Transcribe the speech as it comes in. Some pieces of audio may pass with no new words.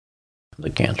The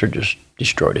cancer just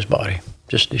destroyed his body,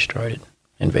 just destroyed it,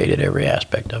 invaded every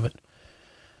aspect of it.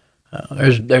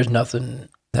 There's nothing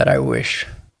that I wish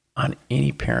on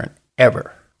any parent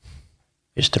ever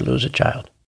is to lose a child.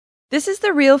 This is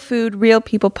the Real Food, Real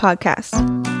People podcast.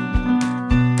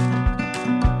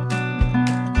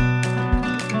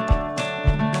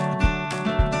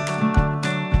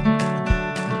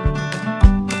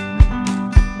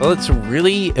 Well, it's a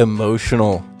really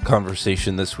emotional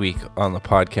conversation this week on the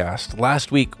podcast.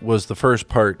 Last week was the first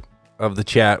part of the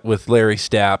chat with Larry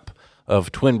Stapp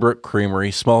of Twin Brook Creamery,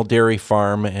 small dairy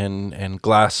farm and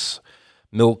glass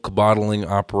milk bottling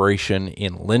operation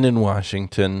in Lynden,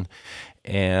 Washington.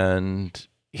 And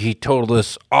he told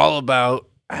us all about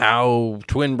how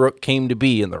Twin Brook came to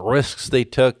be and the risks they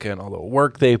took and all the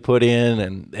work they put in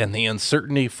and the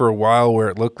uncertainty for a while where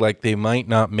it looked like they might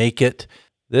not make it.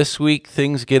 This week,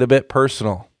 things get a bit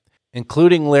personal,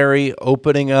 including Larry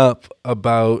opening up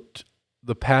about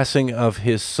the passing of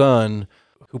his son,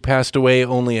 who passed away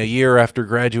only a year after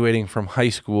graduating from high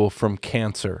school from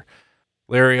cancer.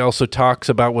 Larry also talks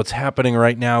about what's happening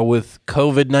right now with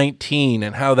COVID-19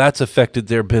 and how that's affected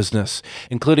their business,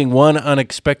 including one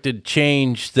unexpected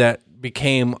change that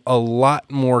became a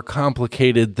lot more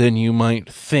complicated than you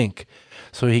might think.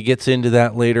 So he gets into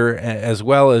that later, as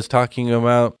well as talking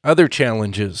about other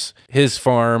challenges his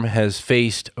farm has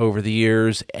faced over the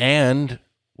years, and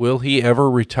will he ever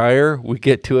retire? We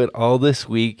get to it all this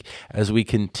week as we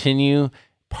continue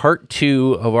part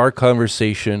 2 of our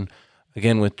conversation,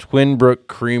 again with Twin Brook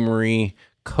Creamery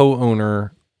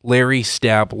co-owner Larry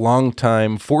Stapp,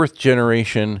 longtime 4th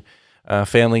generation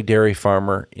family dairy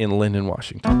farmer in Lynden,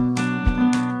 Washington.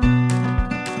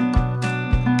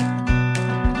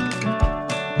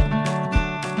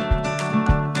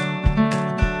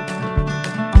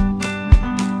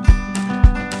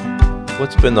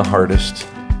 What's been the hardest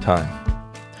time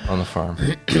on the farm?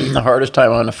 The hardest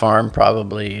time on the farm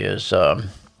probably is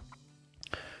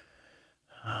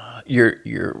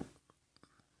your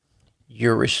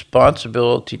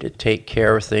responsibility to take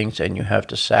care of things, and you have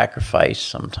to sacrifice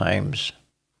sometimes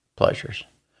pleasures.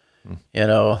 You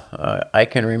know, I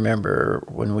can remember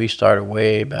when we started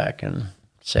way back in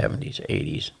 70s,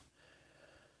 80s.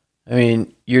 I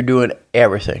mean, you're doing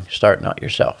everything, starting out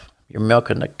yourself. You're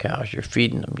milking the cows, you're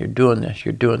feeding them, you're doing this,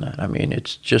 you're doing that. I mean,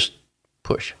 it's just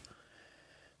push.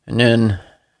 And then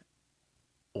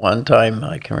one time,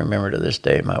 I can remember to this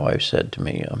day, my wife said to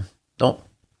me, don't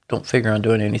figure on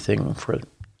doing anything for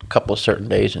a couple of certain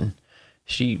days. And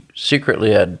she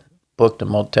secretly had booked a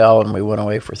motel, and we went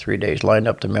away for 3 days, lined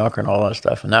up the milker and all that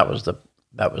stuff. And that was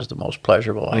the most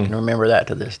pleasurable. I can remember that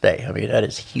to this day. I mean, that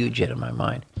is huge in my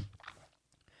mind.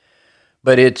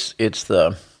 But it's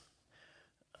the...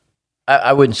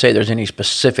 I wouldn't say there's any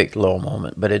specific low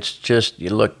moment, but it's just you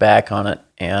look back on it,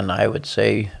 and I would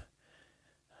say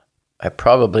I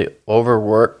probably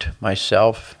overworked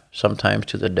myself sometimes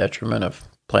to the detriment of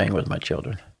playing with my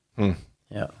children.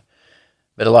 Yeah,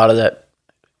 but a lot of that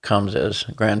comes as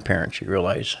grandparents. You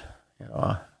realize, you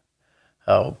know,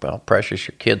 how precious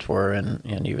your kids were,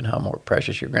 and even how more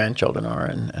precious your grandchildren are,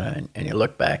 and you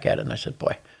look back at it, and I said,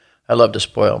 boy, I love to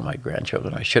spoil my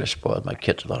grandchildren. I should have spoiled my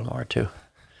kids a lot more too.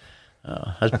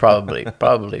 That's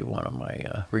probably one of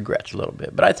my regrets a little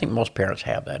bit. But I think most parents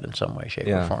have that in some way, shape,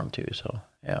 or form too. So,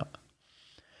 yeah.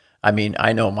 I mean,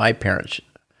 I know my parents,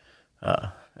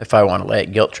 if I want to lay a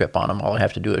guilt trip on them, all I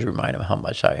have to do is remind them how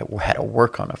much I had to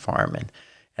work on a farm.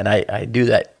 And I do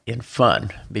that in fun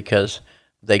because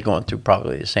they're going through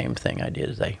probably the same thing I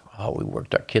did. We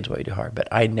worked our kids way too hard. But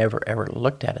I never, ever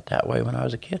looked at it that way when I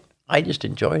was a kid. I just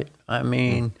enjoyed it. I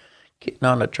mean... getting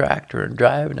on a tractor and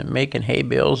driving and making hay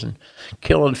bales and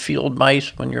killing field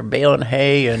mice when you're baling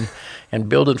hay and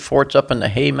building forts up in the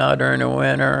hay mow during the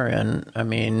winter. And, I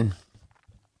mean,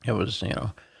 it was,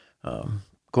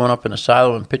 going up in the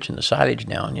silo and pitching the silage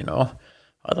down,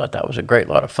 I thought that was a great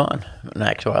lot of fun. In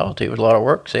actuality, it was a lot of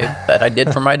work that I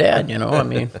did for my dad, I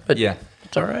mean, but yeah,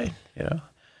 it's all right,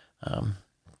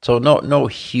 So no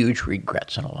huge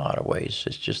regrets in a lot of ways.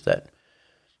 It's just that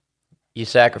you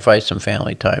sacrifice some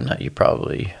family time that you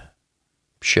probably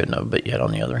shouldn't have, but yet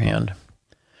on the other hand,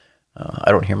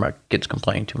 I don't hear my kids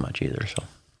complain too much either. So,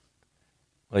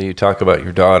 well, you talk about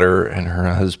your daughter and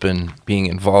her husband being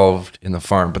involved in the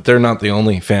farm, but they're not the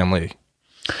only family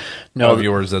of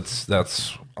yours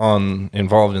that's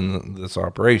involved in this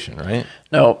operation, right?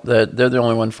 No, they're the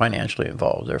only one financially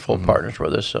involved. They're full partners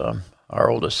with us. Our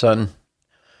oldest son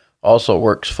also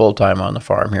works full time on the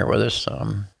farm here with us.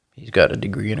 He's got a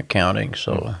degree in accounting,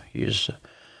 so he's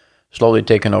slowly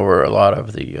taken over a lot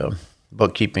of the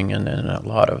bookkeeping and then a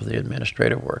lot of the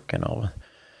administrative work and all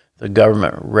the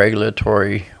government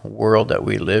regulatory world that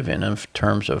we live in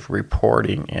terms of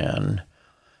reporting and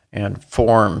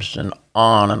forms and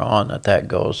on that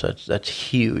goes. That's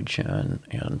huge,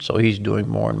 and so he's doing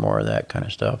more and more of that kind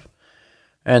of stuff.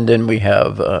 And then we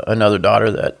have another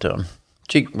daughter that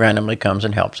she randomly comes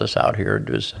and helps us out here,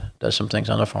 does some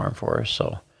things on the farm for us.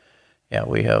 So yeah,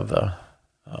 we have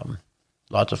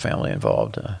lots of family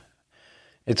involved.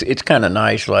 It's kind of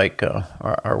nice. Like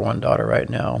our one daughter right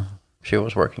now, she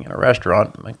was working in a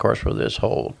restaurant. Of course, with this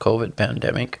whole COVID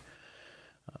pandemic,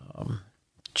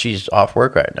 she's off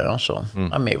work right now, so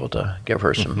I'm able to give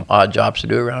her some odd jobs to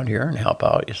do around here and help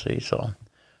out, you see. So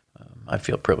I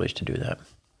feel privileged to do that.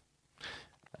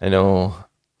 I know,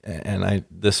 and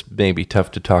this may be tough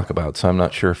to talk about, so I'm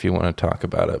not sure if you want to talk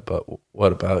about it, but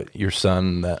what about your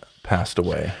son that passed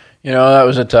away? That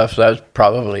was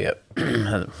probably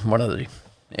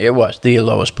it was the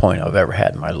lowest point I've ever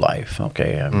had in my life,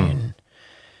 okay? I mean,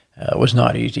 it was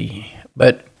not easy.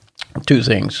 But two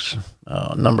things.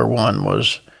 Number one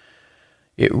was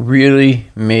it really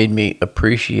made me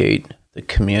appreciate the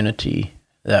community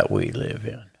that we live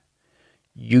in.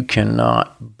 You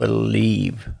cannot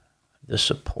believe the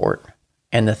support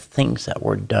and the things that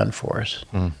were done for us.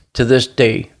 To this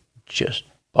day, just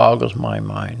boggles my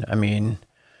mind. I mean,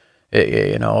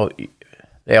 they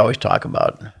always talk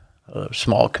about a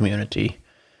small community.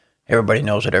 Everybody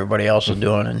knows what everybody else is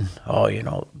doing, and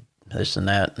this and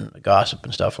that, and the gossip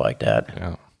and stuff like that.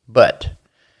 Yeah. But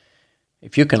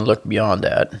if you can look beyond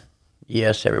that,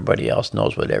 yes, everybody else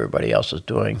knows what everybody else is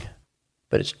doing,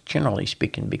 but it's generally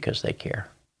speaking because they care,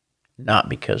 not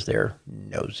because they're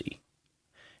nosy.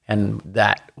 And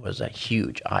that was a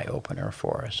huge eye-opener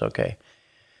for us, okay?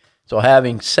 So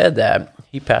having said that,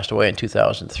 he passed away in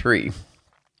 2003,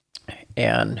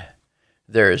 and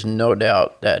there is no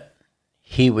doubt that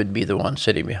he would be the one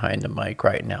sitting behind the mic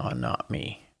right now and not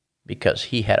me, because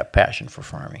he had a passion for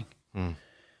farming.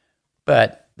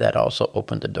 But that also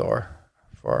opened the door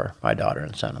for my daughter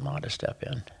and son-in-law to step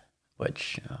in,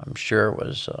 which I'm sure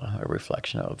was a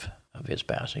reflection of his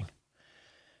passing.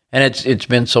 And it's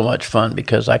been so much fun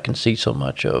because I can see so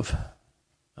much of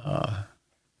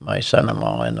my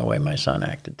son-in-law and the way my son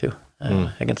acted too.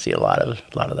 I can see a lot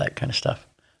of that kind of stuff.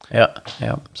 Yeah.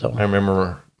 So I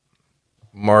remember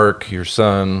Mark, your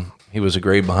son, he was a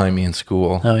grade behind me in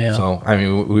school. Oh, yeah. So, I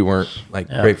mean, we weren't like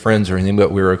great friends or anything,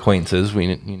 but we were acquaintances.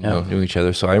 We knew each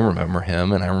other. So I remember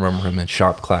him, and I remember him in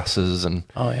shop classes and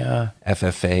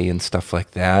FFA and stuff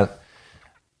like that.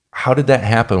 How did that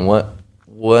happen?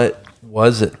 What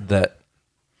was it that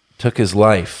took his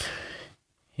life?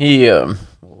 He,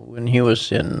 when he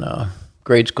was in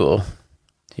grade school,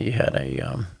 he had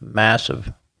a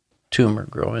massive tumor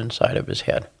grow inside of his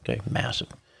head. Okay, massive.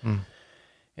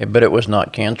 But it was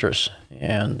not cancerous,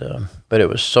 but it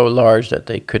was so large that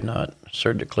they could not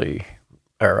surgically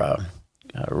or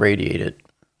radiate it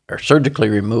or surgically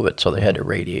remove it, so they had to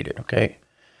radiate it, okay?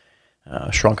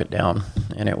 Shrunk it down,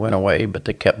 and it went away, but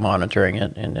they kept monitoring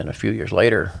it, and then a few years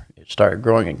later, it started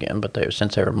growing again, but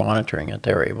since they were monitoring it,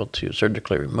 they were able to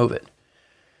surgically remove it.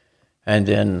 And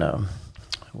then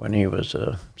when he was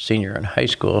a senior in high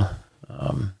school,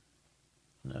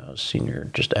 senior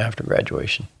just after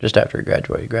graduation, just after he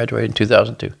graduated in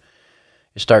 2002.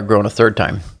 It started growing a third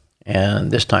time, and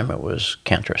this time it was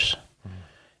cancerous.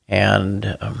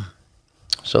 And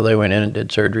so they went in and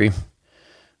did surgery,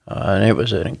 and it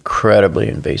was an incredibly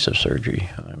invasive surgery.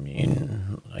 I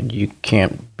mean, you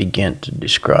can't begin to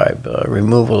describe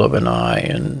removal of an eye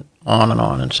and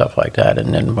on and stuff like that.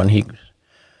 And then when he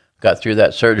got through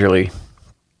that surgery,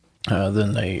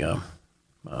 then they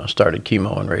started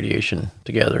chemo and radiation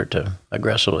together to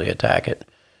aggressively attack it.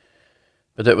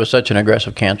 But it was such an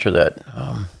aggressive cancer that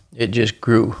it just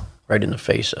grew right in the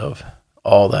face of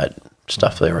all that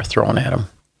stuff they were throwing at him.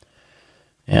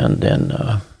 And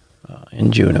then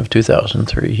in June of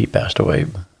 2003, he passed away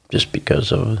just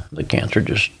because of the cancer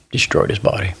just destroyed his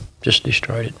body, just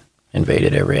destroyed it,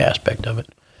 invaded every aspect of it.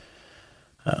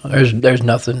 There's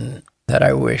nothing that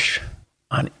I wish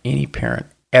on any parent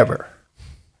ever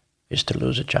is to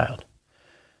lose a child.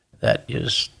 That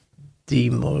is the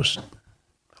most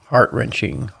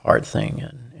heart-wrenching, hard thing,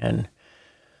 and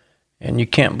you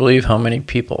can't believe how many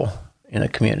people in a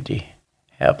community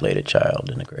have laid a child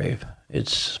in the grave.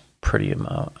 It's pretty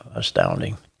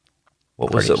astounding.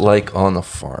 What was it like on the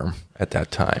farm at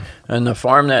that time? On the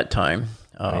farm that time,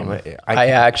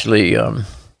 I actually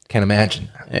can't imagine.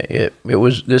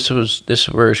 This was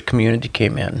where his community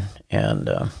came in, and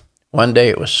one day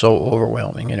it was so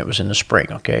overwhelming, and it was in the spring,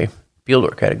 okay?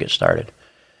 Fieldwork had to get started.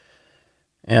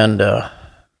 And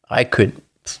I could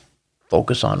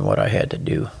focus on what I had to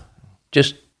do.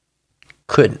 Just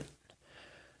couldn't.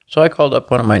 So I called up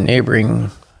one of my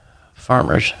neighboring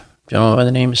farmers, a gentleman by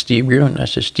the name of Steve Gruen, and I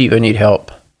said, Steve, I need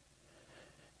help.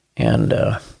 And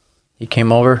he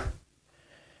came over,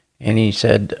 and he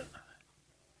said,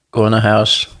 go in the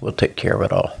house, we'll take care of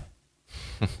it all.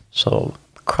 So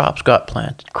crops got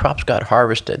planted, crops got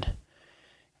harvested,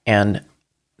 and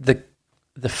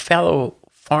the fellow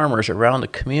farmers around the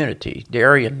community,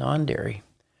 dairy and non-dairy,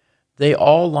 they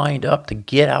all lined up to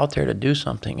get out there to do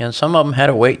something, and some of them had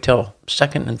to wait till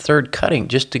second and third cutting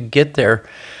just to get their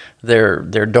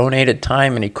donated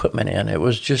time and equipment in. It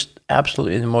was just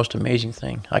absolutely the most amazing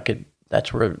thing.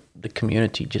 That's where the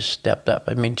community just stepped up.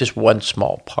 I mean, just one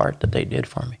small part that they did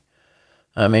for me.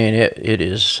 I mean, it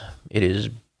is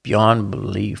beyond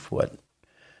belief what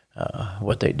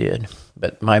they did.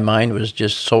 But my mind was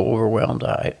just so overwhelmed.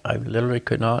 I literally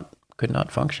could not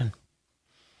function.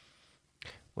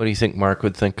 What do you think Mark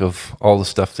would think of all the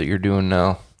stuff that you're doing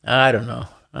now? I don't know.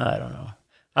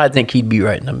 I think he'd be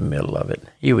right in the middle of it.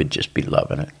 He would just be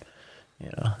loving it.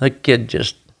 The kid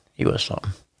he was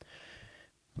something.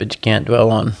 But you can't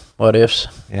dwell on what ifs.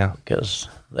 Yeah. Because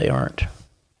they aren't.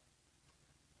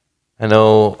 I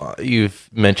know you've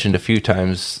mentioned a few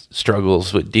times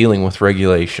struggles with dealing with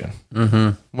regulation.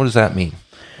 Mm-hmm. What does that mean?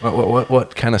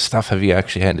 What kind of stuff have you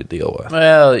actually had to deal with?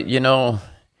 Well,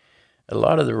 a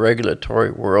lot of the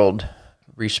regulatory world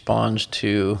responds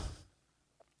to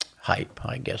hype,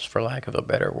 I guess, for lack of a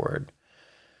better word.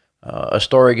 A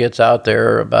story gets out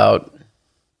there about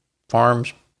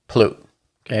farms pollute,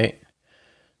 okay?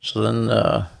 So then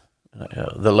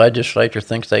the legislature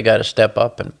thinks they got to step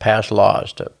up and pass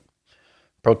laws to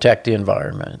protect the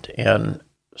environment, and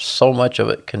so much of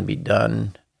it can be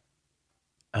done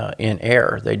in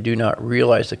error. They do not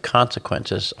realize the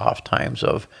consequences oftentimes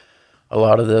of a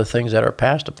lot of the things that are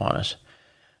passed upon us.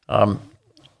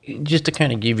 Just to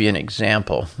kind of give you an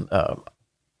example,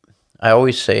 I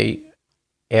always say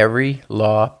every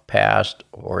law passed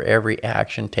or every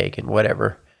action taken,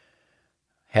 whatever,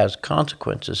 has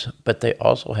consequences, but they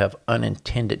also have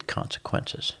unintended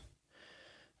consequences.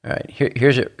 All right,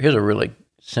 here's a really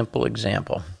simple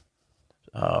example.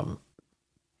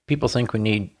 People think we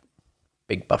need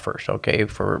big buffers, okay,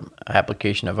 for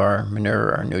application of our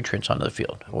manure, our nutrients onto the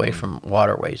field, away from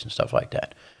waterways and stuff like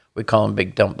that. We call them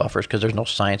big dump buffers because there's no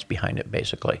science behind it,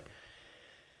 basically.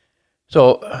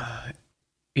 So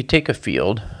you take a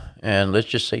field, and let's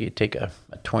just say you take a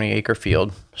 20-acre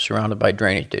field surrounded by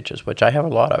drainage ditches, which I have a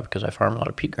lot of because I farm a lot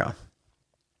of peat ground,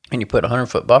 and you put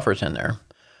 100-foot buffers in there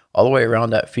all the way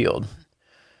around that field.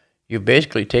 You've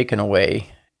basically taken away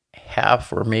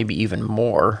half or maybe even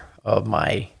more of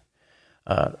my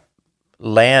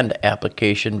land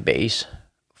application base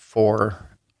for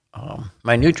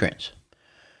my nutrients.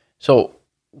 So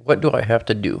what do I have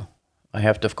to do? I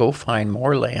have to go find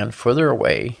more land further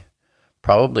away,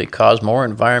 probably cause more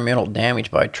environmental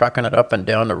damage by trucking it up and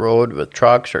down the road with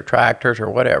trucks or tractors or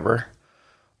whatever,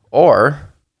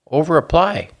 or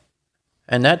over-apply.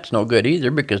 And that's no good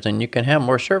either, because then you can have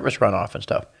more surface runoff and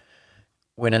stuff.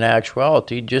 When in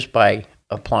actuality, just by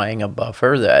applying a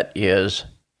buffer that is,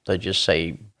 let's just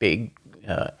say, big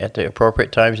at the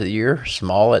appropriate times of the year,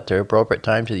 small at the appropriate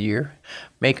times of the year,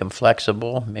 make them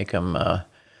flexible, make them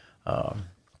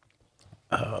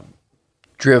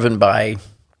driven by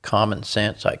common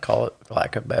sense, I call it, for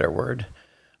lack of a better word.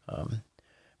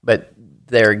 But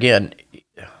there again,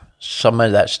 some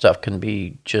of that stuff can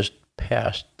be just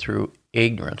passed through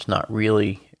ignorance, not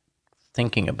really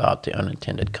thinking about the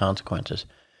unintended consequences.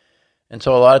 And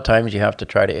so a lot of times you have to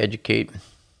try to educate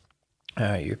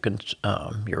your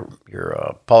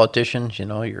politicians,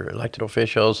 your elected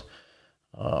officials,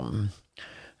 and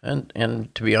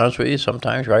to be honest with you,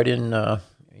 sometimes right in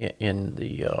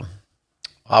the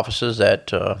offices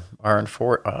that are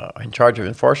in charge of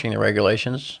enforcing the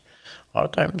regulations, a lot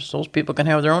of times those people can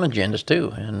have their own agendas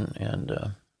too,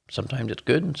 and sometimes it's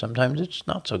good and sometimes it's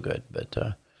not so good.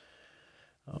 But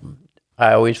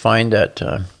I always find that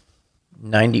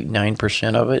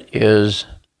 99% of it is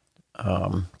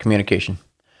communication.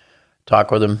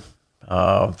 Talk with them,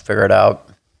 figure it out.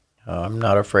 I'm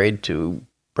not afraid to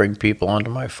bring people onto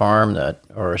my farm that,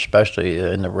 or especially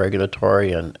in the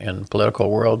regulatory and political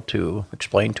world, to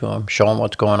explain to them, show them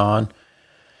what's going on.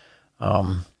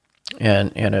 And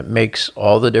it makes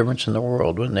all the difference in the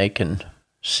world when they can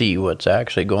see what's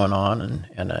actually going on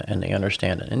and they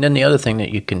understand it. And then the other thing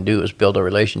that you can do is build a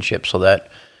relationship so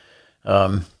that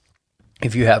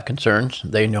if you have concerns,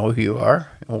 they know who you are,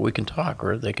 and we can talk,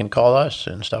 or they can call us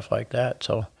and stuff like that.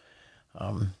 So,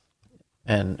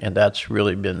 and that's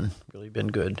really been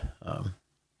good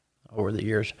over the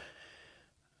years.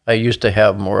 I used to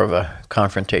have more of a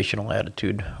confrontational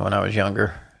attitude when I was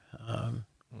younger.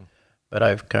 but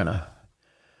I've kind of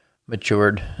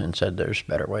matured and said there's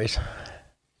better ways.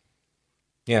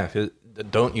 Yeah, 'cause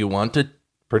don't you want to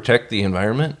protect the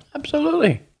environment?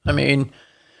 Absolutely. I mean,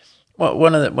 well,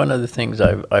 one of the things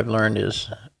I've learned is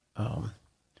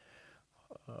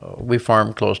we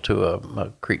farm close to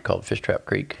a creek called Fish Trap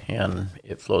Creek, and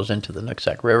it flows into the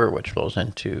Nooksack River, which flows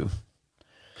into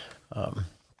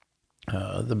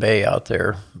the bay out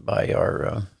there by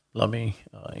our Lummi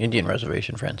Indian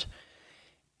Reservation friends,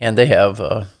 and they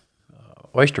have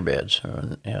oyster beds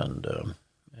and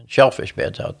shellfish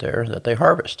beds out there that they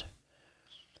harvest.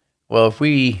 Well, if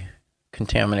we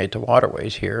contaminate the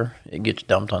waterways here, it gets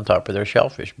dumped on top of their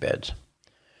shellfish beds.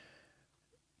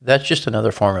 That's just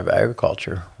another form of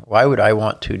agriculture. Why would I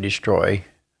want to destroy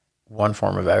one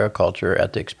form of agriculture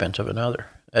at the expense of another?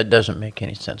 That doesn't make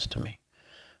any sense to me.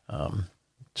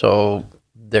 So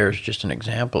there's just an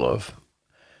example of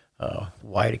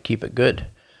why to keep it good.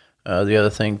 The other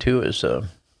thing too is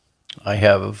I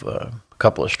have a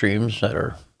couple of streams that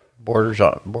are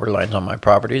borderlines on my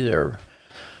property. They're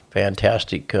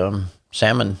fantastic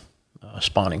salmon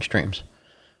spawning streams.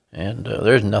 And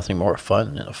there's nothing more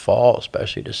fun in the fall,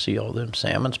 especially to see all them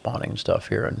salmon spawning and stuff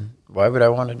here. And why would I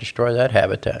want to destroy that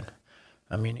habitat?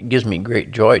 I mean, it gives me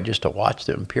great joy just to watch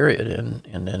them, period.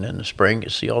 And then in the spring, you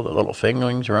see all the little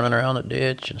fingerlings running around the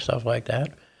ditch and stuff like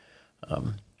that.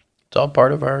 It's all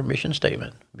part of our mission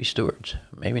statement, be stewards.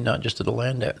 Maybe not just of the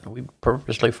land that we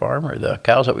purposely farm or the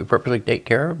cows that we purposely take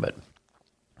care of, but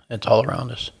it's all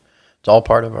around us. It's all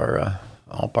part of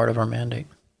our mandate.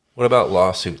 What about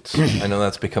lawsuits? I know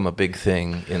that's become a big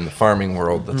thing in the farming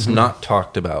world that's not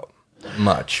talked about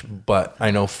much, but I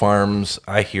know farms,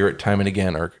 I hear it time and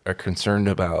again, are concerned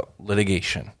about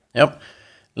litigation. Yep.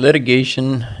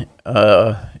 Litigation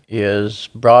is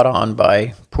brought on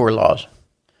by poor laws.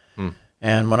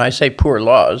 And when I say poor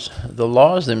laws, the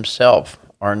laws themselves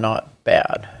are not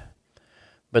bad,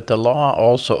 but the law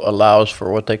also allows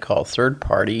for what they call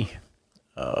third-party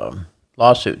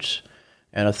lawsuits.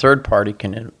 And a third party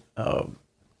can file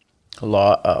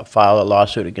a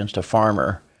lawsuit against a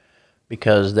farmer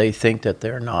because they think that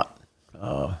they're not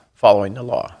following the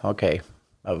law, okay,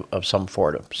 of some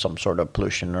sort of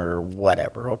pollution or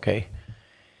whatever, okay.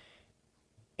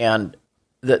 And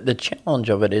the challenge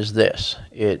of it is this: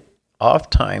 it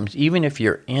oftentimes, even if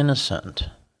you're innocent,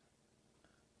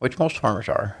 which most farmers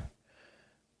are,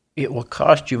 it will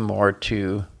cost you more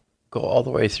to go all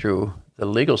the way through the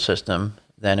legal system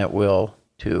than it will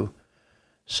to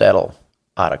settle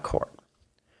out of court.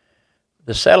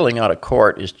 The settling out of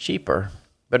court is cheaper,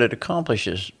 but it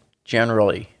accomplishes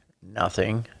generally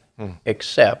nothing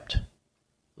except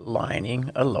lining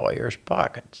a lawyer's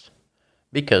pockets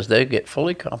because they get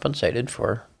fully compensated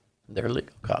for their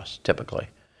legal costs typically.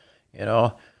 You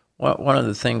know, one of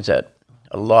the things that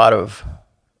a lot of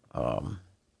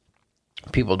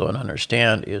people don't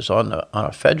understand is on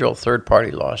a federal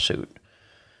third-party lawsuit,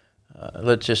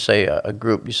 let's just say a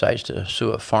group decides to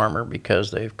sue a farmer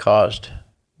because they've caused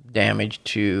damage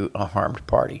to a harmed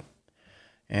party.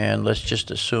 And let's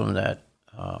just assume that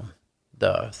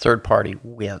the third party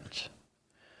wins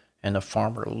and the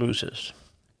farmer loses.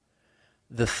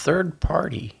 The third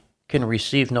party can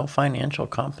receive no financial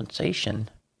compensation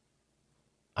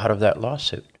out of that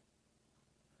lawsuit.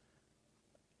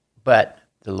 But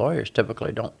the lawyers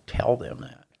typically don't tell them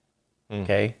that,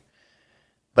 okay?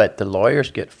 But the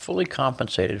lawyers get fully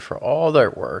compensated for all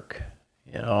their work,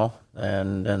 you know,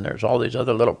 and then there's all these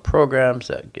other little programs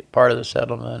that get part of the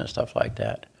settlement and stuff like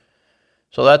that.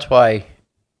 So that's why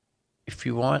if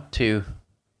you want to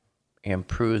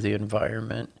improve the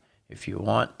environment, if you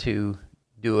want to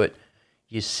do it,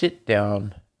 you sit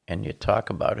down and you talk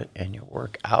about it and you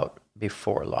work out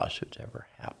before lawsuits ever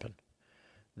happen.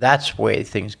 That's the way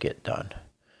things get done.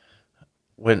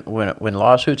 When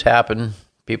lawsuits happen,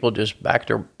 people just back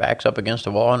their backs up against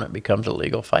the wall and it becomes a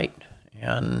legal fight.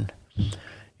 And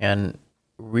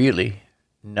really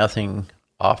nothing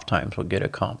oftentimes will get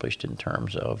accomplished in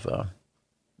terms of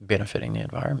benefiting the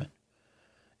environment.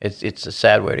 It's a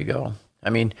sad way to go. I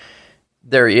mean,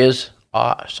 there is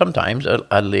sometimes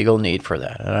a legal need for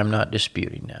that, and I'm not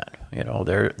disputing that. You know,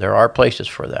 there are places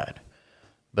for that,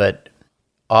 but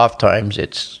oftentimes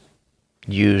it's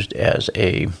used as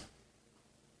a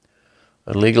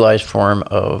legalized form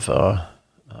of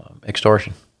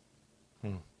extortion,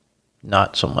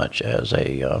 not so much as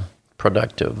a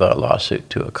productive lawsuit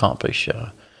to accomplish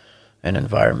an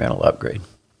environmental upgrade.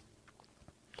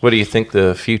 What do you think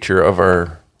the future of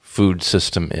our food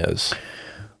system is?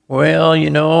 Well, you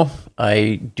know,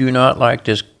 I do not like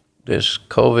this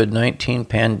COVID-19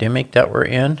 pandemic that we're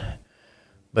in,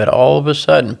 but all of a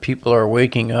sudden people are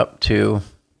waking up to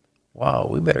wow,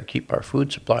 we better keep our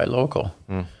food supply local.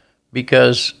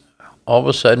 Because all of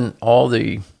a sudden, all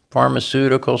the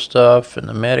pharmaceutical stuff and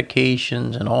the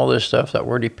medications and all this stuff that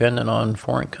we're dependent on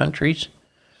foreign countries,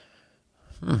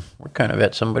 we're kind of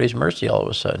at somebody's mercy all of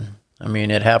a sudden. I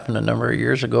mean, it happened a number of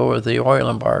years ago with the oil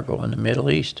embargo in the Middle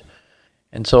East.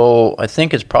 And so I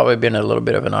think it's probably been a little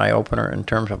bit of an eye-opener in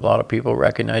terms of a lot of people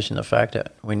recognizing the fact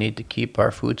that we need to keep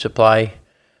our food supply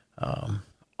on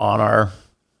our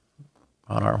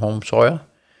home soil.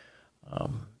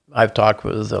 I've talked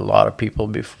with a lot of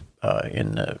people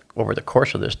over the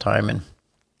course of this time, and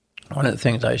one of the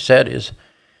things I said is,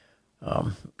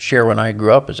 share when I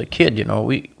grew up as a kid,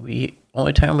 we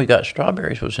only time we got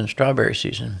strawberries was in strawberry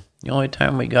season. The only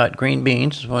time we got green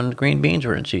beans is when green beans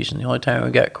were in season. The only time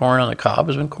we got corn on the cob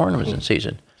is when corn was in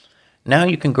season. Now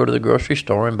you can go to the grocery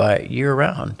store and buy it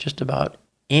year-round, just about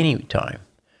any time.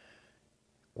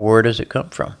 Where does it come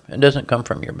from? It doesn't come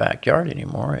from your backyard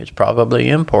anymore. It's probably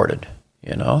imported,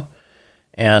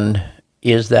 And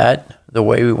is that the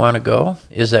way we want to go?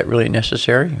 Is that really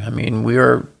necessary? I mean, we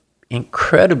are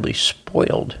incredibly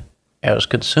spoiled as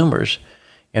consumers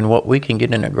in what we can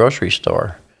get in a grocery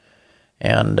store.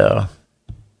 And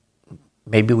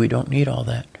maybe we don't need all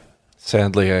that.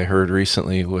 Sadly, I heard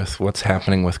recently with what's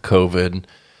happening with COVID,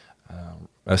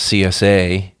 a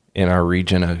CSA in our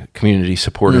region, a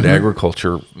community-supported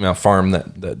agriculture farm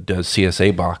that does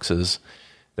CSA boxes,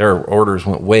 their orders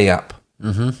went way up.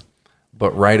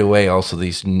 But right away, also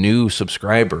these new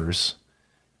subscribers,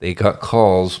 they got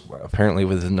calls apparently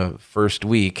within the first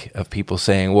week of people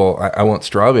saying, well, I want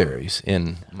strawberries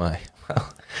in my...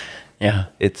 Yeah.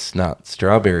 It's not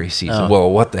strawberry season.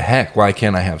 Well, what the heck? Why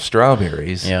can't I have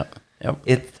strawberries? Yeah.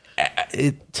 Yep.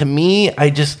 It to me, I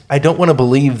don't want to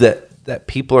believe that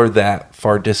people are that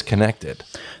far disconnected.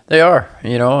 They are,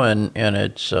 and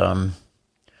it's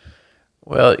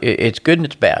it's good and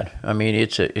it's bad. I mean,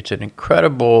 it's an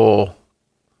incredible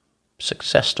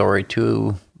success story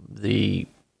to the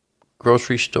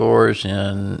grocery stores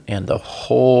and the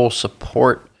whole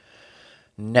support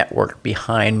network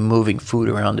behind moving food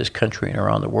around this country and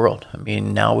around the world. I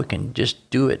mean, now we can just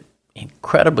do it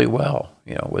incredibly well,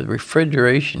 with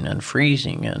refrigeration and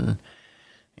freezing and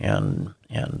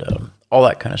all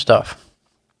that kind of stuff.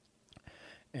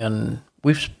 And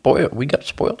we got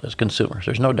spoiled as consumers.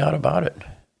 There's no doubt about it.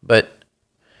 But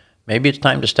maybe it's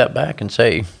time to step back and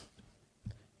say,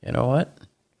 you know what?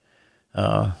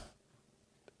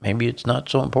 Maybe it's not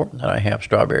so important that I have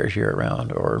strawberries year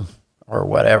round or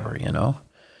whatever,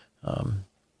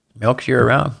 Milk's year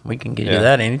round. We can get you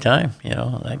that anytime,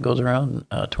 that goes around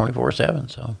 24/7.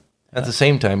 So at the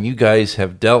same time, you guys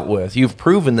have you've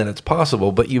proven that it's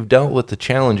possible, but you've dealt with the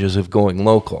challenges of going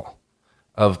local,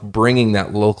 of bringing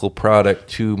that local product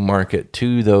to market,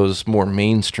 to those more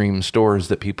mainstream stores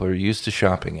that people are used to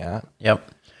shopping at. Yep.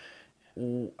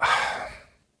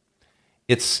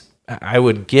 I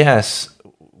would guess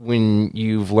when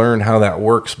you've learned how that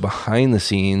works behind the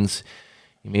scenes,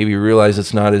 you maybe realize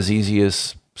it's not as easy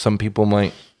as some people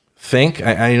might think.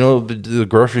 I know the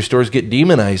grocery stores get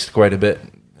demonized quite a bit,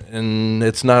 and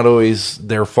it's not always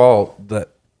their fault that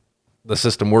the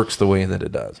system works the way that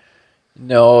it does.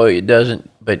 No, it doesn't.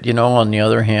 But, on the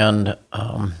other hand,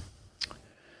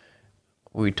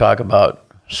 we talk about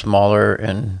smaller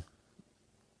and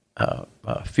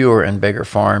fewer and bigger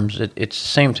farms. It's the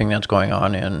same thing that's going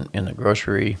on in the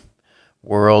grocery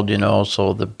world,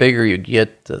 so the bigger you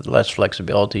get, the less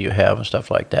flexibility you have and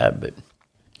stuff like that. But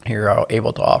you're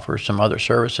able to offer some other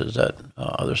services that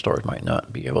other stores might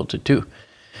not be able to too.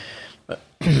 But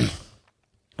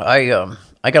I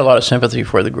got a lot of sympathy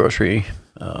for the grocery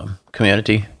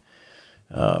community.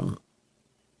 One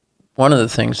of the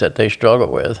things that they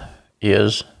struggle with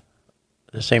is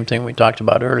the same thing we talked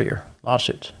about earlier,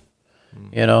 lawsuits.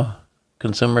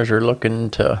 Consumers are looking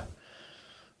to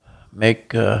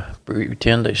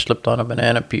pretend they slipped on a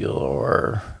banana peel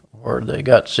or they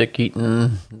got sick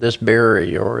eating this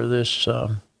berry or this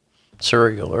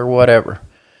cereal or whatever.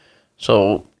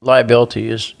 So liability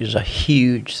is a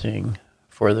huge thing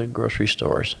for the grocery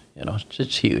stores.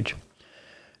 It's huge.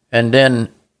 And then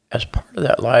as part of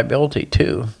that liability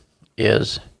too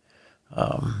is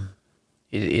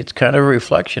it's kind of a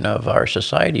reflection of our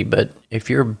society. But if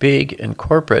you're big and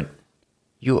corporate,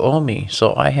 you owe me,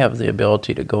 so I have the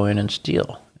ability to go in and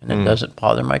steal, and it doesn't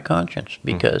bother my conscience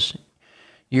because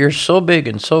you're so big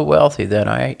and so wealthy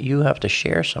that you have to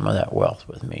share some of that wealth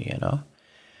with me,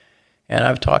 And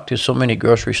I've talked to so many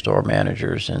grocery store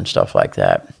managers and stuff like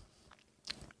that,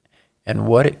 and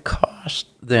what it costs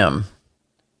them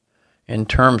in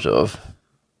terms of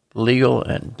legal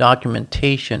and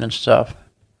documentation and stuff,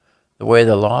 the way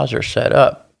the laws are set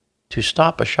up, to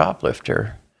stop a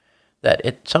shoplifter,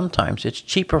 that sometimes it's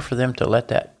cheaper for them to let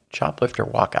that shoplifter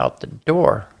walk out the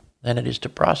door than it is to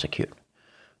prosecute.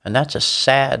 And that's a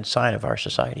sad sign of our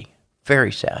society.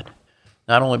 Very sad.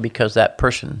 Not only because that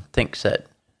person thinks that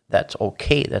that's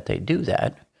okay that they do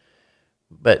that,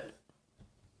 but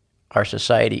our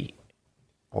society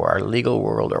or our legal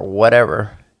world or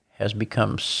whatever has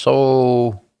become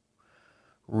so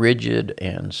rigid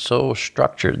and so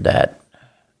structured that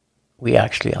we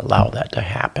actually allow that to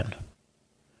happen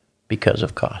because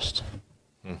of cost.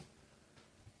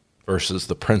 Versus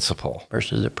the principle.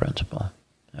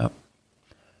 Yep.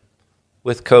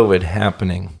 With COVID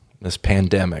happening, this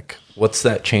pandemic, what's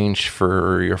that changed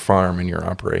for your farm and your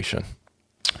operation?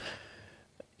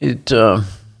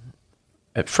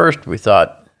 At first we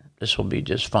thought this will be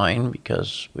just fine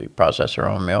because we process our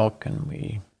own milk and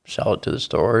we sell it to the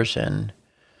stores. And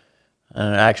in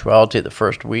actuality, the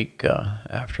first week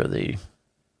after I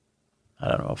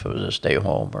don't know if it was a stay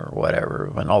home or whatever,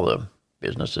 when all the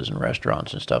businesses and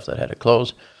restaurants and stuff that had to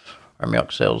close, our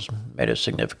milk sales made a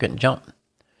significant jump.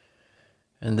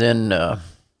 And then the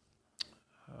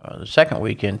second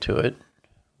week into it,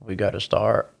 we got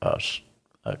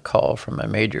a call from a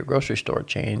major grocery store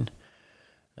chain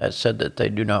that said that they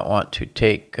do not want to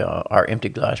take our empty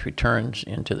glass returns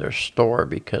into their store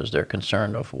because they're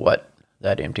concerned of what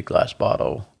that empty glass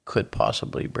bottle could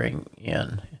possibly bring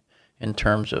in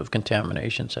terms of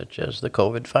contamination such as the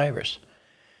COVID virus.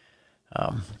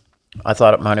 I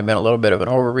thought it might have been a little bit of an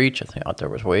overreach. I thought there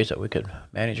was ways that we could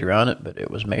manage around it, but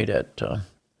it was made at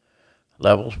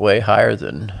levels way higher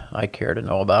than I care to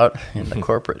know about in the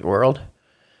corporate world.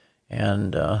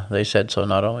 And they said, so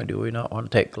not only do we not want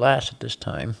to take glass at this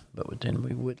time, but then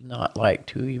we would not like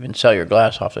to even sell your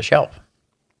glass off the shelf.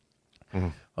 Mm-hmm.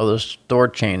 Well, the store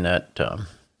chain that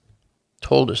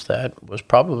told us that was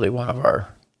probably one of our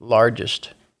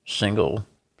largest single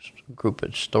group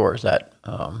of stores that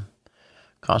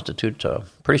constitutes a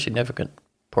pretty significant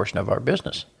portion of our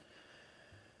business.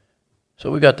 So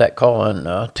we got that call on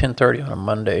 10:30 on a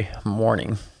Monday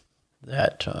morning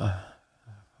that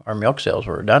our milk sales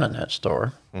were done in that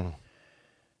store. Mm-hmm.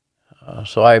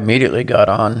 So I immediately got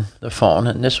on the phone,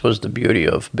 and this was the beauty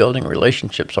of building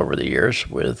relationships over the years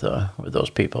with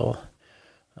those people.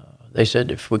 They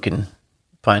said if we can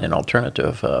find an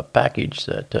alternative package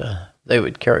that they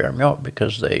would carry our milk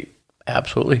because they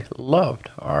absolutely loved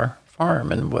our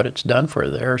farm and what it's done for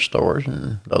their stores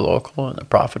and the local and the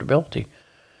profitability.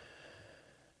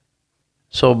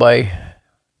 So by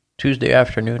Tuesday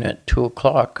afternoon at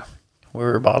 2:00, we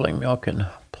were bottling milk in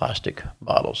plastic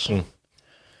bottles. Mm.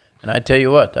 And I tell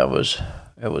you what, it was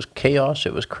chaos.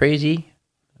 It was crazy,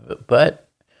 but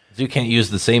you can't use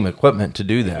the same equipment to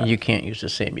do that. You can't use the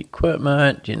same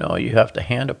equipment. You have to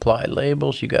hand apply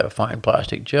labels. You got to find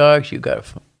plastic jugs. You got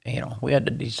to, we had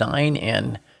to design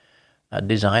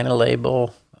a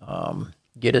label,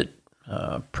 get it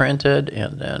printed,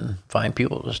 and then find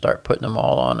people to start putting them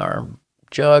all on our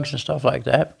jugs and stuff like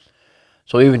that.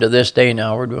 So even to this day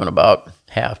now, we're doing about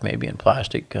half maybe in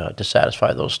plastic to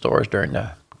satisfy those stores during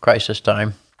the crisis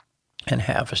time, and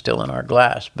half is still in our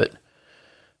glass. But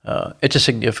it's a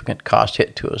significant cost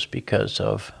hit to us because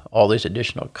of all these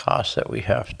additional costs that we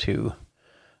have to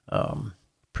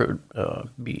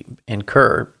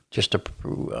incur just to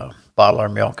bottle our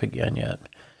milk again yet.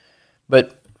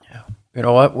 But you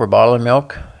know what? We're bottling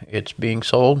milk. It's being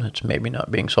sold. It's maybe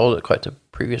not being sold at quite the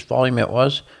previous volume it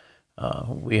was.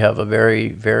 We have a very,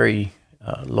 very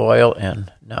loyal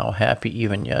and now happy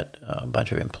even yet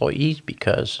bunch of employees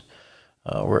because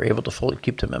we're able to fully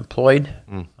keep them employed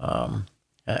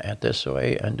at this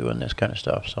way and doing this kind of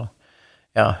stuff. So,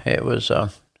 yeah, it's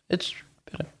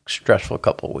been a stressful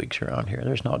couple of weeks around here.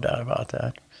 There's no doubt about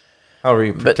that. How are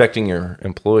you protecting your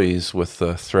employees with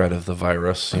the threat of the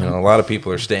virus? A lot of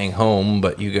people are staying home,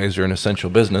 but you guys are an essential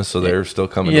business, so they're still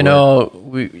coming to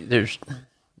work.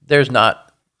 There's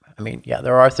not,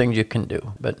 there are things you can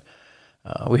do, but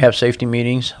we have safety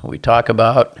meetings. We talk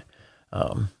about,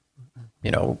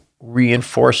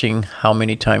 reinforcing how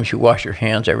many times you wash your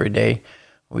hands every day.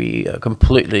 We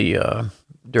completely,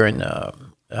 during the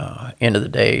end of the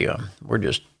day, we're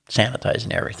just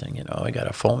sanitizing everything. We got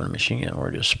a foaming machine and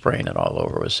we're just spraying it all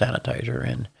over with sanitizer,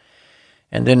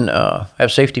 and then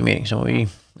have safety meetings. And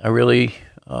I really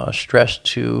stress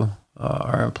to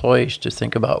our employees to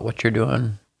think about what you're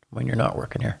doing when you're not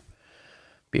working here.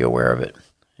 Be aware of it.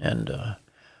 And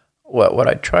what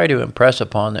I try to impress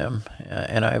upon them,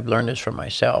 and I've learned this from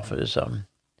myself, is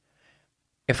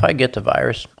if I get the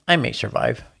virus, I may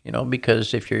survive,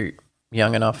 because if you're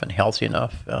young enough and healthy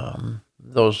enough,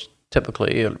 those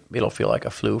typically it'll feel like a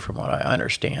flu from what I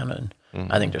understand.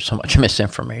 I think there's so much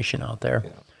misinformation out there.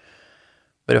 Yeah.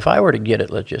 But if I were to get it,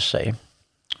 let's just say,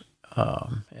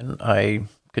 and I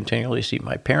continually see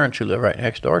my parents who live right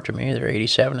next door to me, they're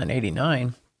 87 and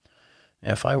 89,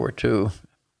 and if I were to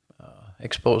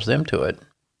expose them to it,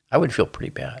 I would feel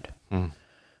pretty bad.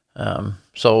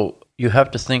 So you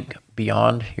have to think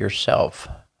beyond yourself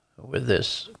with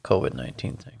this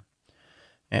COVID-19 thing.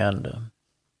 And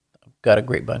I've got a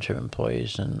great bunch of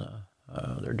employees, and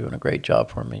they're doing a great job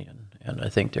for me. And I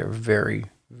think they're very,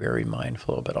 very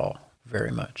mindful of it all,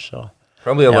 very much so.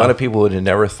 Probably a lot of people would have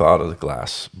never thought of the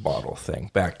glass bottle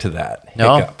thing. Back to that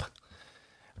hiccup.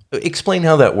 Explain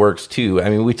how that works, too. I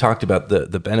mean, we talked about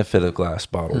the benefit of glass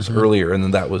bottles earlier, and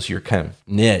then that was your kind of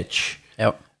niche.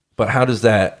 Yep. But how does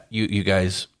that, you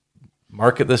guys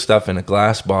market this stuff in a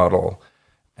glass bottle,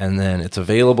 and then it's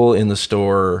available in the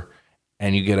store,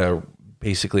 and you get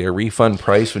basically a refund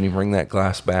price when you bring that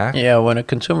glass back? Yeah, when a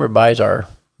consumer buys our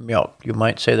milk, you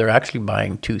might say they're actually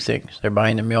buying two things. They're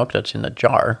buying the milk that's in the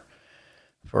jar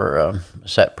for a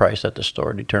set price that the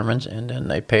store determines, and then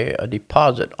they pay a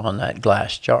deposit on that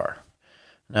glass jar.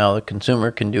 Now, the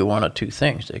consumer can do one of two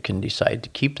things. They can decide to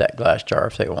keep that glass jar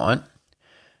if they want,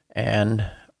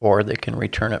 or they can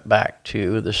return it back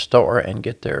to the store and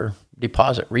get their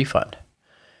deposit refund.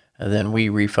 And then we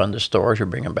refund the stores or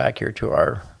bring them back here to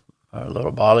our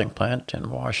little bottling plant and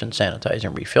wash and sanitize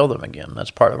and refill them again. That's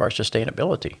part of our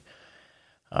sustainability.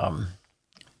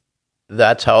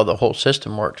 That's how the whole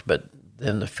system works, but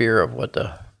then the fear of what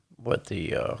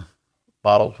the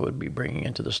bottles would be bringing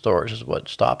into the stores is what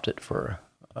stopped it for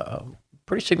a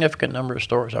pretty significant number of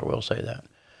stores, I will say that.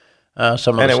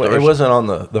 Some of the stores, it wasn't on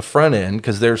the front end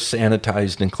because they're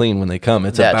sanitized and clean when they come.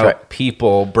 It's about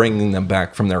people bringing them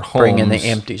back from their homes. Bringing the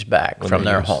empties back from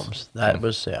their homes. That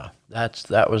was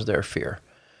their fear.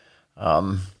 I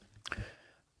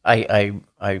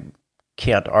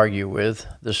can't argue with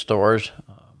the stores,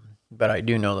 but I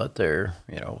do know that there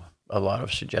a lot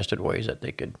of suggested ways that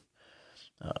they could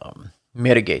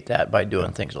mitigate that by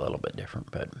doing things a little bit different.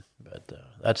 But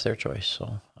that's their choice.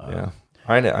 So I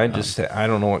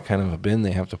don't know what kind of a bin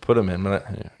they have to put them in. But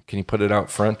can you put it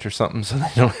out front or something so they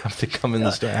don't have to come in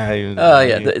the store?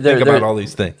 Think about all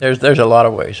these things. There's a lot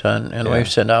of ways, and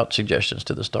we've sent out suggestions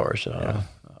to the stores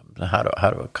how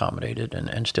to accommodate it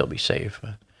and still be safe.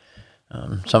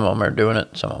 Some of them are doing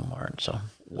it, some of them aren't. So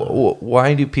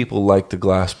why do people like the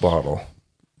glass bottle?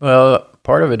 Well,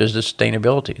 part of it is the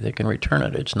sustainability. They can return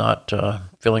it. It's not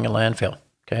filling a landfill.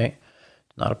 Okay,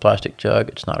 it's not a plastic jug.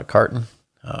 It's not a carton.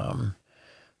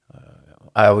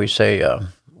 I always say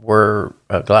we're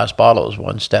a glass bottle is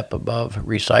one step above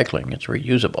recycling. It's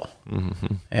reusable,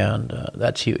 and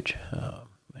that's huge.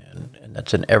 And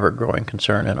that's an ever-growing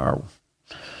concern in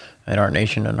our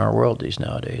nation and our world these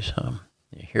nowadays.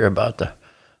 You hear about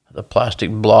the plastic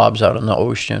blobs out in the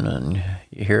ocean, and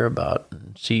you hear about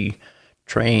and see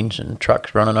trains and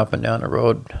trucks running up and down the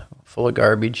road full of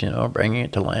garbage, bringing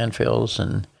it to landfills,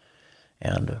 and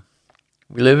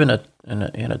we live in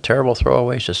a terrible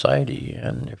throwaway society,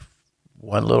 and if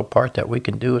one little part that we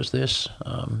can do is this,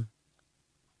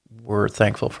 we're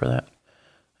thankful for that,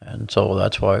 and so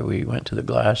that's why we went to the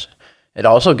glass. It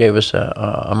also gave us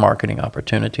a marketing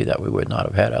opportunity that we would not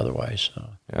have had otherwise.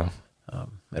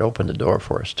 It opened the door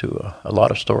for us to a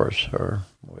lot of stores, for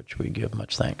which we give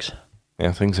much thanks.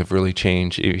 Yeah, things have really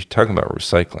changed. You're talking about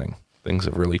recycling. Things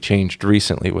have really changed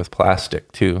recently with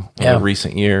plastic, too, in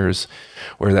recent years,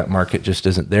 where that market just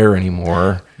isn't there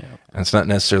anymore. Yeah. And it's not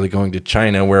necessarily going to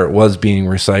China where it was being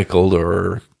recycled,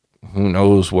 or who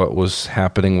knows what was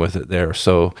happening with it there.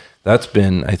 So that's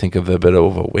been, I think, a bit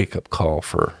of a wake-up call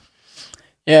for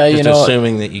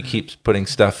assuming that you keep putting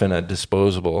stuff in a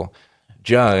disposable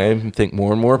jug. I think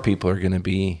more and more people are going to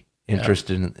be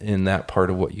interested in that part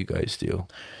of what you guys do.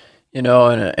 And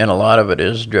a lot of it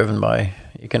is driven by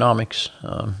economics,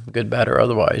 good, bad, or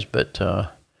otherwise. But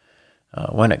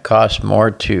when it costs more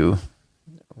to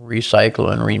recycle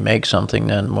and remake something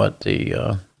than what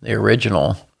the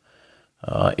original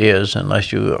is,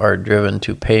 unless you are driven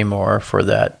to pay more for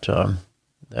that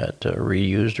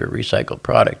reused or recycled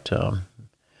product,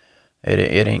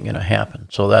 it ain't going to happen.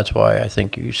 So that's why I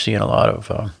think you're seeing a lot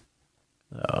of,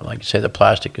 like you say, the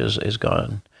plastic is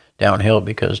gone downhill,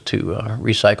 because to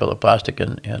recycle the plastic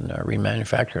and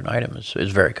remanufacture an item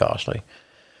is very costly.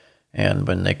 And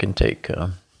when they can take,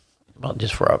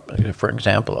 just for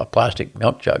example, a plastic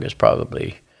milk jug is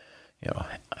probably,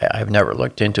 I've never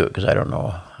looked into it because I don't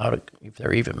know if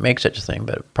they even make such a thing,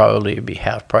 but it probably would be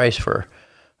half price for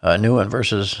a new one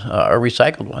versus a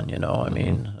recycled one. I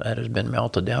mean, that has been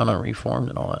melted down and reformed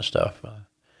and all that stuff.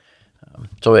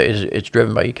 So it's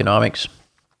driven by economics.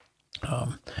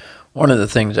 One of the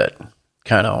things that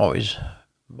kind of always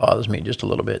bothers me just a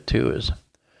little bit too is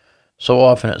so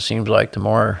often it seems like the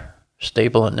more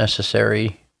stable and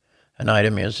necessary an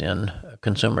item is in a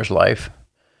consumer's life,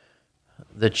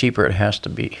 the cheaper it has to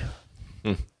be.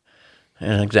 An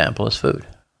example is food.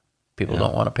 People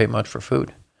don't want to pay much for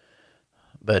food.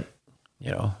 But,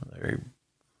 their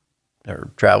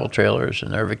travel trailers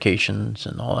and their vacations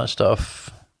and all that stuff,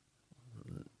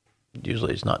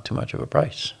 usually it's not too much of a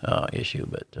price issue,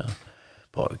 but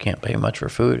boy, we can't pay much for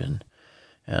food,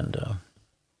 and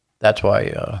that's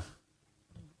why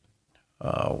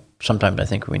sometimes I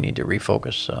think we need to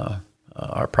refocus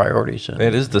our priorities. And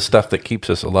it is the stuff that keeps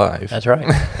us alive. That's right.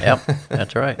 Yep,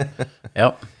 that's right.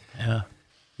 Yep. Yeah.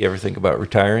 You ever think about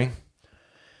retiring?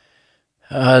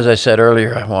 As I said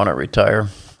earlier, I want to retire.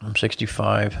 I'm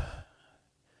 65,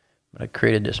 but I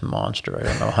created this monster I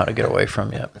don't know how to get away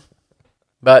from yet.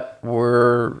 But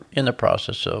we're in the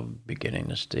process of beginning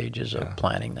the stages of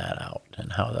planning that out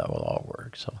and how that will all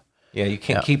work. So yeah, you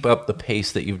can't keep up the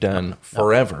pace that you've done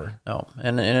forever. No,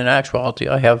 and in actuality,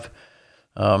 I have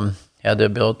had the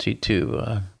ability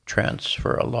to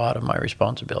transfer a lot of my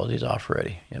responsibilities off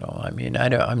already.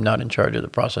 I'm not in charge of the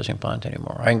processing plant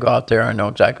anymore. I can go out there, I know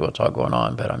exactly what's all going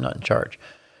on, but I'm not in charge.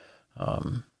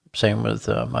 Same with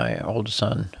my oldest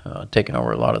son taking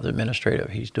over a lot of the administrative.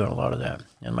 He's doing a lot of that,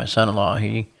 and my son-in-law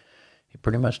he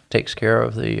pretty much takes care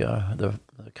of the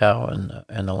cow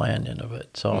and the land end of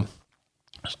it. So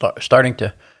starting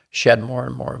to shed more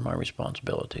and more of my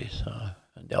responsibilities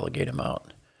and delegate them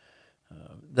out.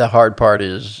 The hard part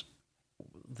is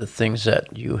the things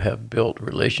that you have built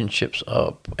relationships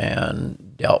up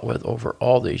and dealt with over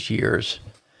all these years.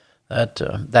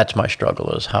 That's my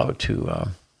struggle, is how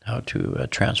to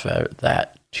transfer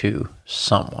that to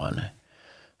someone.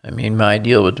 I mean, my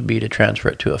ideal would be to transfer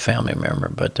it to a family member,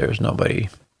 but there's nobody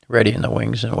ready in the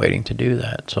wings and waiting to do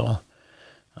that. So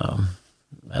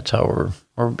that's how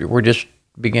we're just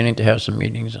beginning to have some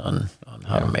meetings on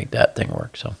how to make that thing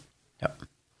work. So, yep.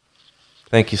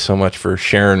 Thank you so much for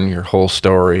sharing your whole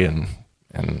story and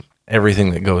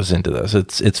everything that goes into this.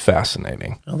 It's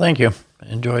fascinating. Well, thank you. I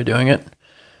enjoy doing it.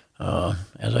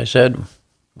 As I said,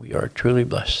 we are truly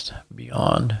blessed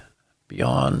beyond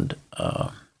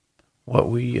what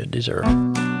we deserve.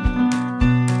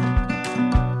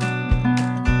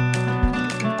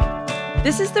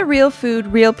 This is the Real Food,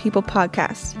 Real People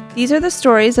podcast. These are the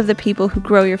stories of the people who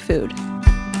grow your food.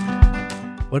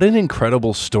 What an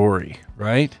incredible story,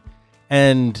 right?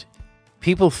 And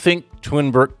people think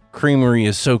Twin Brook Creamery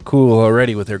is so cool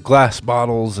already with their glass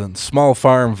bottles and small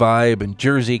farm vibe and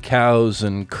Jersey cows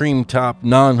and cream top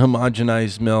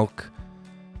non-homogenized milk.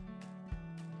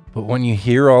 But when you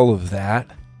hear all of that,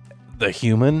 the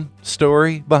human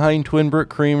story behind Twin Brook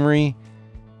Creamery,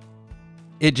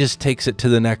 it just takes it to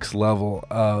the next level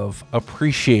of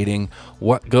appreciating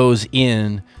what goes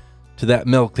in to that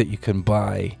milk that you can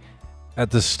buy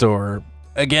at the store.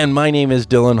 Again, my name is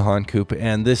Dylan Honcoop,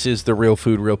 and this is the Real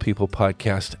Food, Real People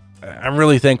podcast. I'm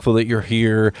really thankful that you're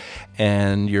here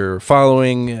and you're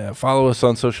following. Follow us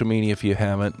on social media if you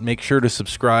haven't. Make sure to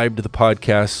subscribe to the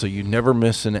podcast so you never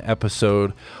miss an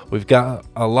episode. We've got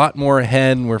a lot more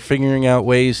ahead, and we're figuring out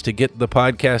ways to get the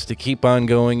podcast to keep on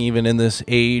going even in this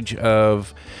age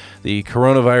of the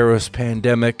coronavirus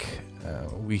pandemic.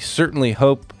 We certainly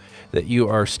hope that you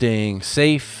are staying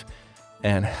safe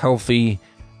and healthy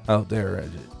out there.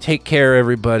 Take care,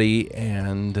 everybody,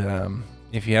 and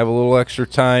if you have a little extra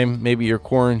time, maybe you're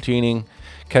quarantining,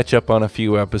 catch up on a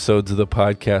few episodes of the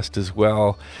podcast as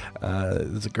well.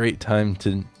 It's a great time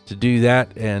to do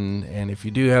that, and if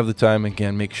you do have the time,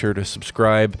 again, make sure to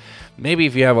subscribe. Maybe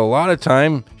if you have a lot of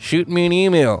time, shoot me an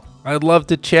email. I'd love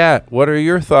to chat. What are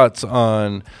your thoughts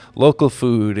on local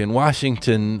food in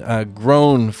Washington,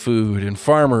 grown food and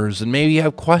farmers, and maybe you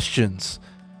have questions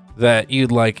that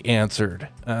you'd like answered.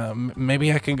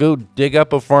 Maybe I can go dig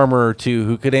up a farmer or two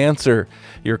who could answer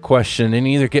your question and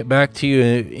either get back to you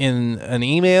in an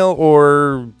email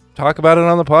or talk about it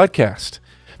on the podcast.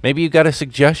 Maybe you've got a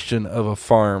suggestion of a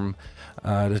farm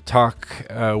to talk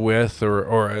with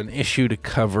or an issue to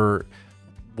cover.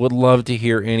 Would love to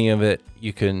hear any of it.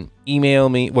 You can email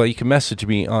me. Well, you can message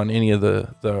me on any of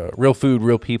the Real Food,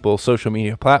 Real People social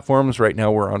media platforms. Right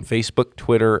now we're on Facebook,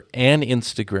 Twitter, and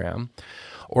Instagram.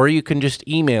 Or you can just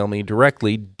email me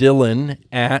directly,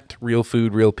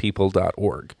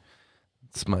 dylan@realfoodrealpeople.org.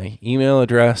 It's my email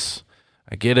address.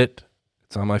 I get it.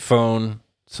 It's on my phone.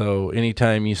 So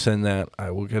anytime you send that,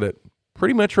 I will get it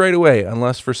pretty much right away,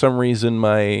 unless for some reason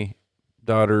my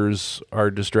daughters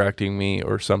are distracting me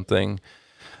or something.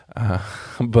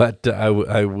 But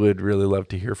I would really love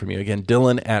to hear from you. Again,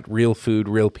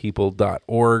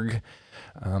 dylan@realfoodrealpeople.org.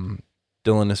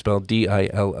 Dillon is spelled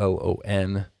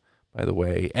Dillon, by the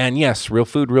way. And yes,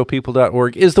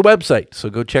 realfoodrealpeople.org is the website. So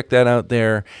go check that out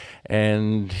there.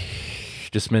 And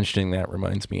just mentioning that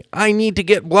reminds me, I need to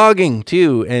get blogging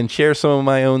too and share some of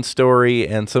my own story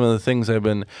and some of the things I've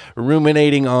been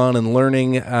ruminating on and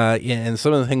learning and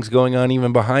some of the things going on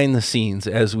even behind the scenes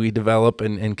as we develop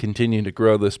and continue to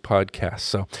grow this podcast.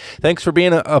 So thanks for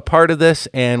being a part of this,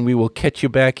 and we will catch you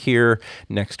back here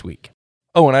next week.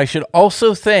 Oh, and I should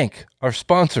also thank our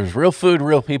sponsors. Real Food,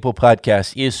 Real People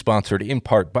podcast is sponsored in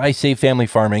part by Save Family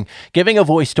Farming, giving a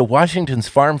voice to Washington's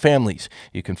farm families.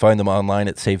 You can find them online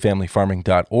at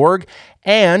savefamilyfarming.org,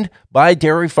 and by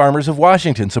Dairy Farmers of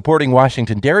Washington, supporting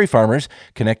Washington dairy farmers,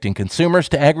 connecting consumers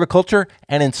to agriculture,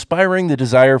 and inspiring the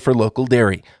desire for local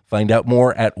dairy. Find out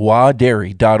more at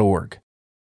wadairy.org.